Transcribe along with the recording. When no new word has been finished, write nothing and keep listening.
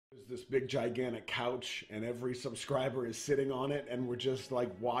this big gigantic couch and every subscriber is sitting on it and we're just like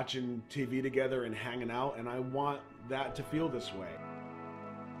watching TV together and hanging out, and I want that to feel this way.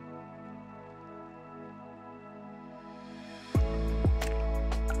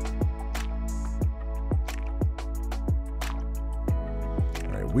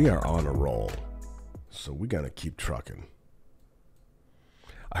 All right, we are on a roll, so we gotta keep trucking.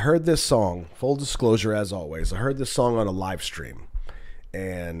 I heard this song, full disclosure as always, I heard this song on a live stream.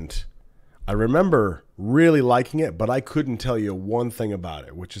 And I remember really liking it, but I couldn't tell you one thing about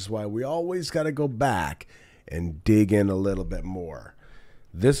it, which is why we always got to go back and dig in a little bit more.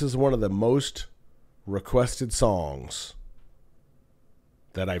 This is one of the most requested songs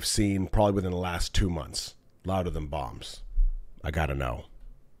that I've seen probably within the last 2 months. Louder Than Bombs. I got to know.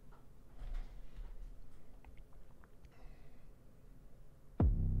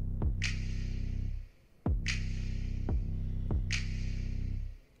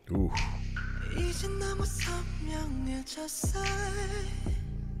 Ooh.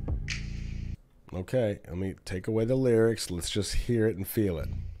 Okay, let me take away the lyrics. Let's just hear it and feel it.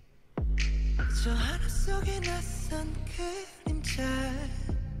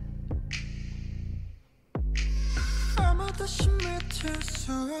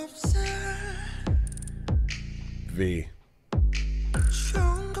 V.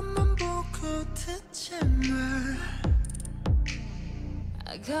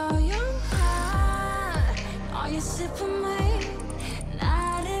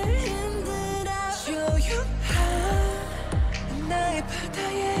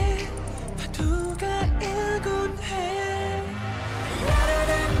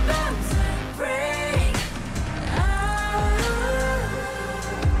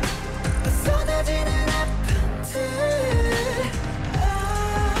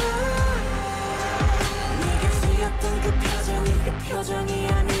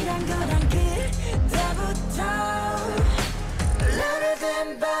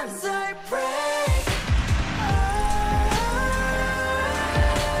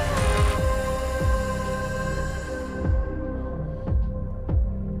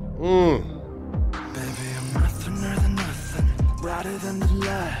 Baby, I'm nothing more than nothing, brighter than the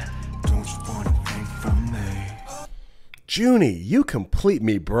light. Don't you want anything from me? Junie, you complete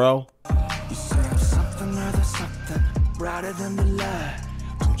me, bro. You say I'm something more than something, brighter than the light.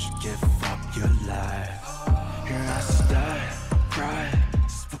 Don't you give up your life? Here I stay, cry,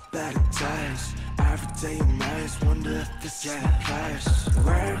 for better days. Every day your minds wonder if this is the place.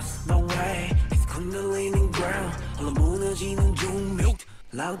 Where's my way? It's kundalini ground. All the 무너지는 종묘.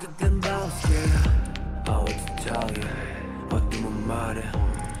 Louder than bombs, yeah. Oh, what to tell you? 어디면 말해.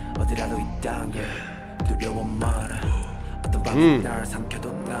 어디라도 있단 게 두려워 말해. 어떤 밤이 나를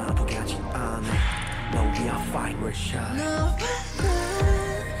삼켜도 난 포기하지 않아. No, we are fine, we're shine. 너와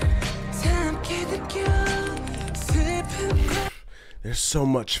나 함께 느껴 슬픔과. There's so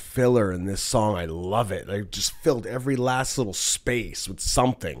much filler in this song. I love it. I just filled every last little space with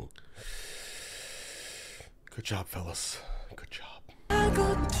something. Good job, fellas. Good job.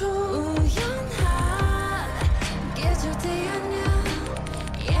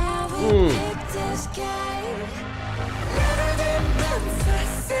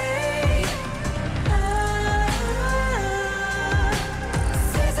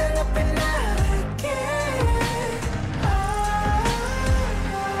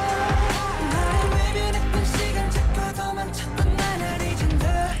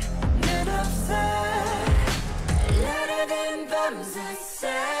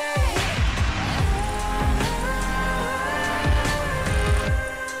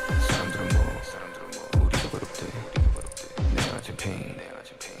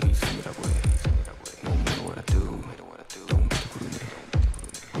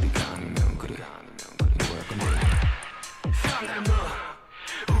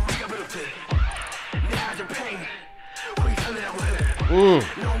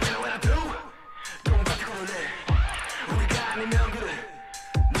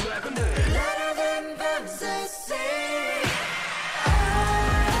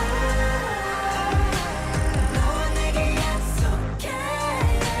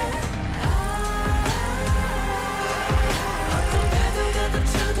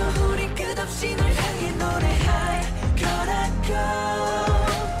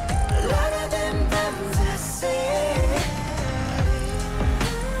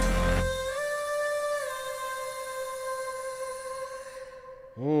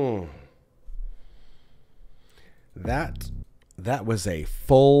 That was a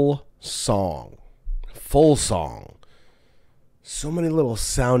full song. Full song. So many little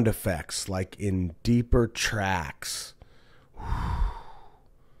sound effects like in deeper tracks.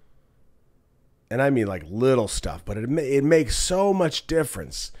 And I mean like little stuff, but it makes so much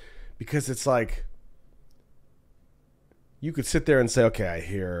difference because it's like you could sit there and say, okay, I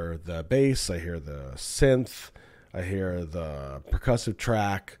hear the bass, I hear the synth, I hear the percussive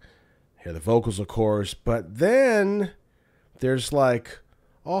track, I hear the vocals, of course, but then there's like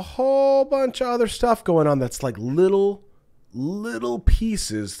a whole bunch of other stuff going on that's like little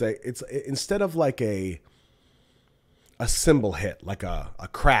pieces that it's instead of like a cymbal hit, like a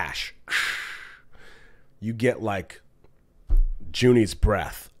crash, you get like Junie's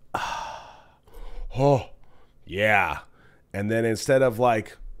breath. Oh, yeah. And then instead of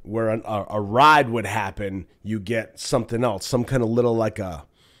like where a ride would happen, you get something else, some kind of little like I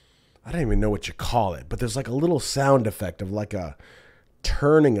don't even know what you call it, but there's like a little sound effect of like a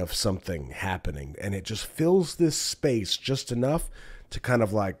turning of something happening, and it just fills this space just enough to kind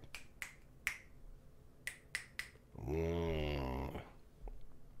of like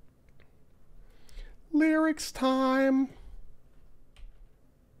lyrics time.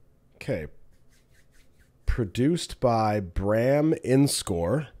 Okay. Produced by Bram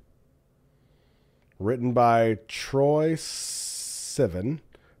Inscore. Written by Troy Sivan,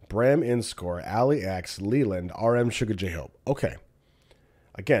 Bram Inscore, Ali X, Leland, RM Sugar J Hope. Okay.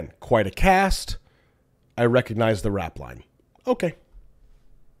 Again, quite a cast. I recognize the rap line. Okay.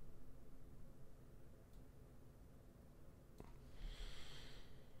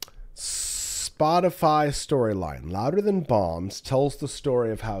 Spotify storyline. Louder Than Bombs tells the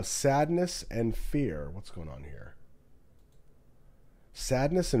story of how sadness and fear... What's going on here?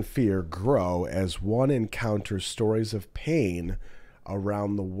 Sadness and fear grow as one encounters stories of pain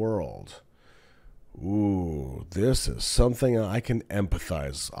around the world. Ooh, this is something I can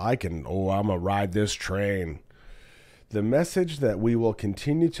empathize. I'm going to ride this train. The message that we will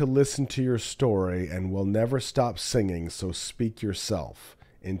continue to listen to your story and will never stop singing, so speak yourself,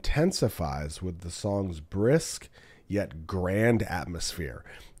 intensifies with the song's brisk yet grand atmosphere.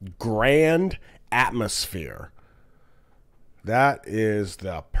 Grand atmosphere. That is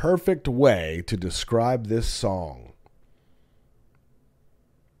the perfect way to describe this song.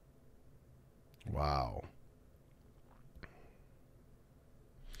 Wow.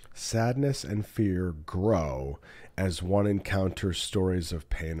 Sadness and fear grow as one encounters stories of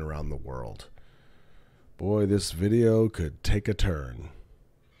pain around the world. Boy, this video could take a turn.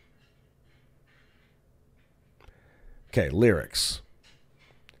 Okay, lyrics.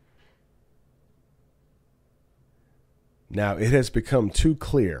 Now it has become too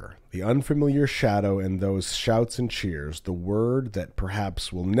clear, the unfamiliar shadow and those shouts and cheers, the word that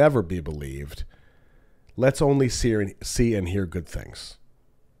perhaps will never be believed. Let's only see and hear good things.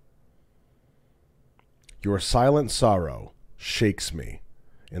 Your silent sorrow shakes me.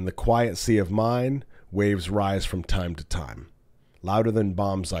 In the quiet sea of mine, waves rise from time to time. Louder than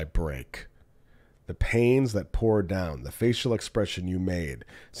bombs I break. The pains that pour down, the facial expression you made,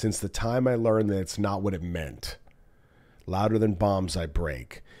 since the time I learned that it's not what it meant. Louder than bombs I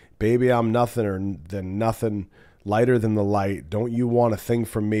break. Baby, I'm nothing than nothing, lighter than the light. Don't you want a thing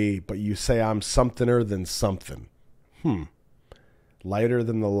from me, but you say I'm somethinger than something. Lighter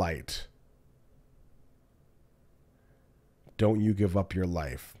than the light. Don't you give up your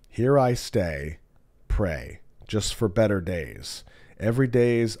life. Here I stay, pray, just for better days. Every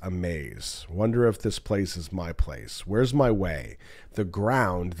day's a maze. Wonder if this place is my place. Where's my way? The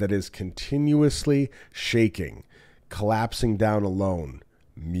ground that is continuously shaking, collapsing down alone,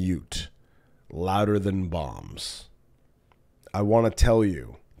 mute, louder than bombs. I want to tell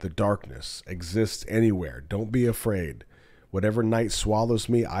you, the darkness exists anywhere. Don't be afraid. Whatever night swallows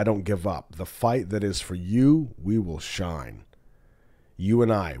me, I don't give up. The fight that is for you, we will shine. You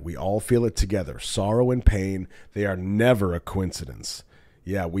and I, we all feel it together. Sorrow and pain, they are never a coincidence.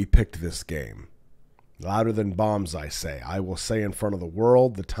 Yeah, we picked this game. Louder than bombs, I say. I will say in front of the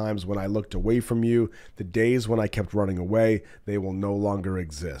world, the times when I looked away from you, the days when I kept running away, they will no longer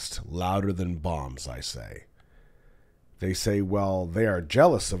exist. Louder than bombs, I say. They say, well, they are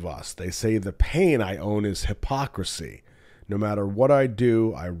jealous of us. They say the pain I own is hypocrisy. No matter what I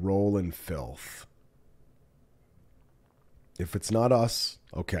do, I roll in filth. If it's not us,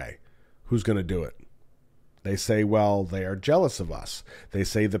 okay, who's going to do it? They say, well, they are jealous of us. They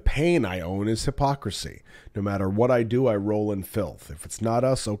say the pain I own is hypocrisy. No matter what I do, I roll in filth. If it's not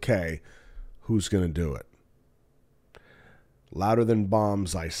us, okay, who's going to do it? Louder than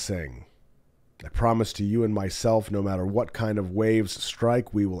bombs, I sing. I promise to you and myself, no matter what kind of waves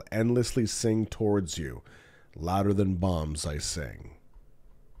strike, we will endlessly sing towards you. Louder than bombs, I sing.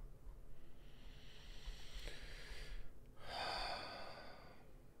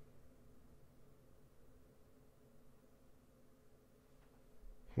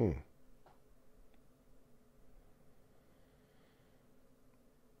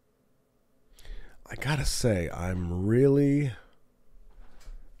 I gotta say, I'm really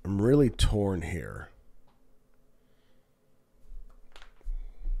torn here.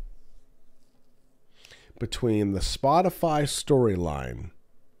 Between the Spotify storyline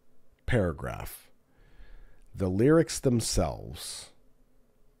paragraph, the lyrics themselves.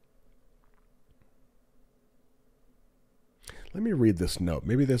 Let me read this note.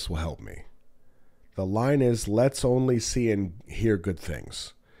 Maybe this will help me. The line is, let's only see and hear good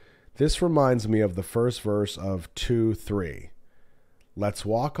things. This reminds me of the first verse of 2-3. Let's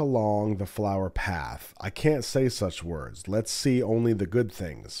walk along the flower path. I can't say such words. Let's see only the good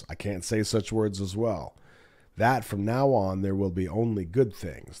things. I can't say such words as well. That from now on there will be only good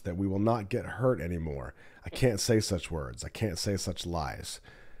things, that we will not get hurt anymore. I can't say such words. I can't say such lies.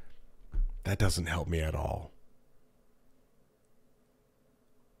 That doesn't help me at all.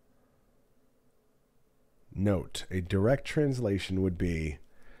 Note, a direct translation would be,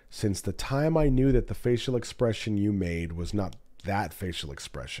 since the time I knew that the facial expression you made was not that facial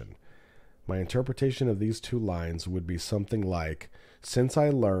expression. My interpretation of these two lines would be something like, since I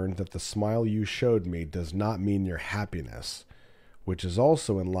learned that the smile you showed me does not mean your happiness, which is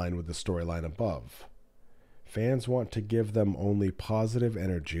also in line with the storyline above. Fans want to give them only positive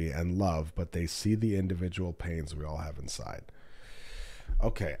energy and love, but they see the individual pains we all have inside.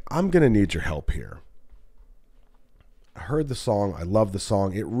 Okay, I'm going to need your help here. I heard the song. I love the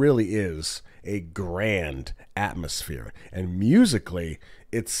song. It really is a grand atmosphere. And musically,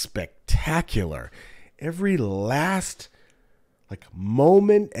 it's spectacular. Every last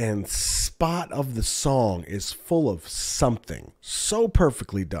moment and spot of the song is full of something so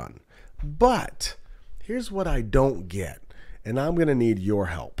perfectly done. But here's what I don't get, and I'm going to need your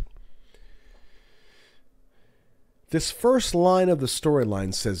help. This first line of the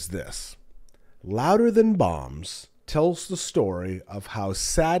storyline says this: louder than bombs tells the story of how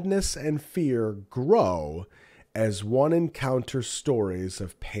sadness and fear grow as one encounters stories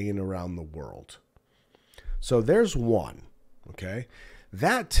of pain around the world. So there's one. Okay,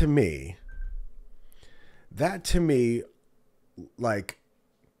 that to me, like,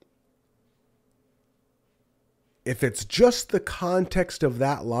 if it's just the context of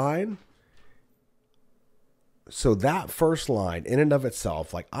that line, so that first line in and of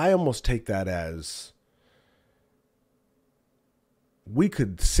itself, like, I almost take that as we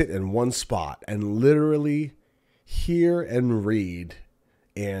could sit in one spot and literally hear and read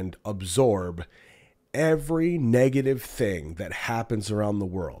and absorb every negative thing that happens around the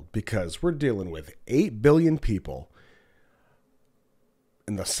world, because we're dealing with 8 billion people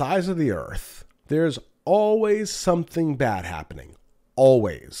in the size of the earth. There's always something bad happening.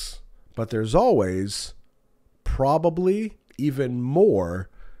 Always. But there's always probably even more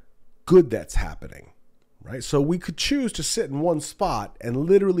good that's happening, right? So we could choose to sit in one spot and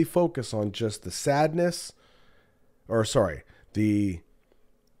literally focus on just the sadness, the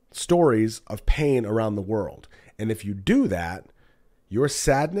stories of pain around the world. And if you do that, your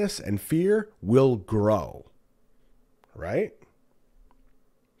sadness and fear will grow, right?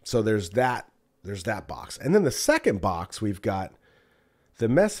 So there's that box. And then the second box, we've got the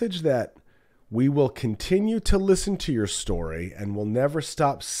message that we will continue to listen to your story and will never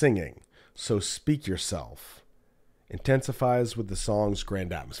stop singing. So speak yourself. Intensifies with the song's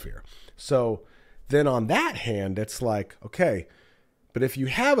grand atmosphere. So then on that hand, it's like, okay, but if you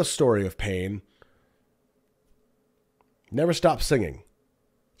have a story of pain, never stop singing.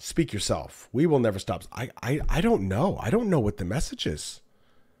 Speak yourself. We will never stop. I don't know. I don't know what the message is.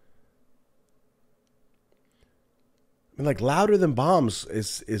 I mean, like, louder than bombs,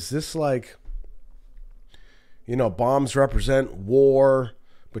 is this like, bombs represent war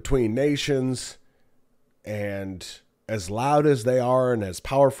between nations, and as loud as they are and as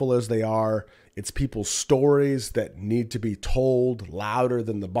powerful as they are, it's people's stories that need to be told louder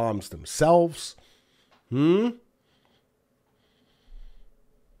than the bombs themselves. Never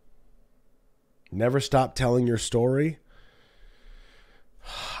stop telling your story.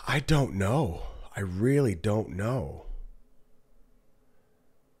 I don't know. I really don't know.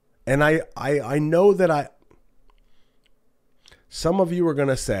 And I know that some of you are going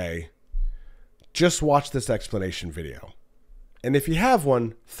to say, just watch this explanation video. And if you have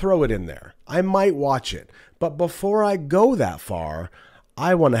one, throw it in there. I might watch it. But before I go that far,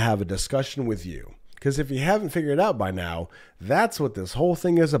 I want to have a discussion with you. Because if you haven't figured it out by now, that's what this whole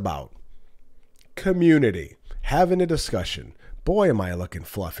thing is about. Community. Having a discussion. Boy, am I looking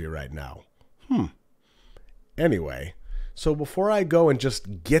fluffy right now. Anyway, so before I go and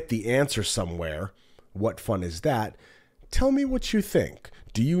just get the answer somewhere, what fun is that? Tell me what you think.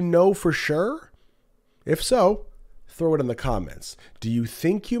 Do you know for sure? If so, throw it in the comments. Do you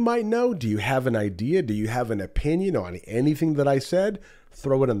think you might know? Do you have an idea? Do you have an opinion on anything that I said?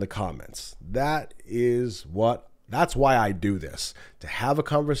 Throw it in the comments. That's why I do this, to have a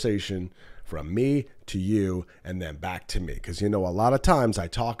conversation from me to you and then back to me. Because, a lot of times I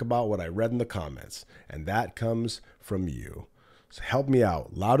talk about what I read in the comments, and that comes from you. So help me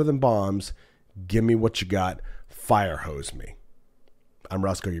out. Louder than bombs. Give me what you got. Fire hose me. I'm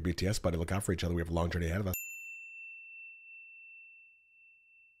Roscoe, your BTS buddy. Look out for each other. We have a long journey ahead of us.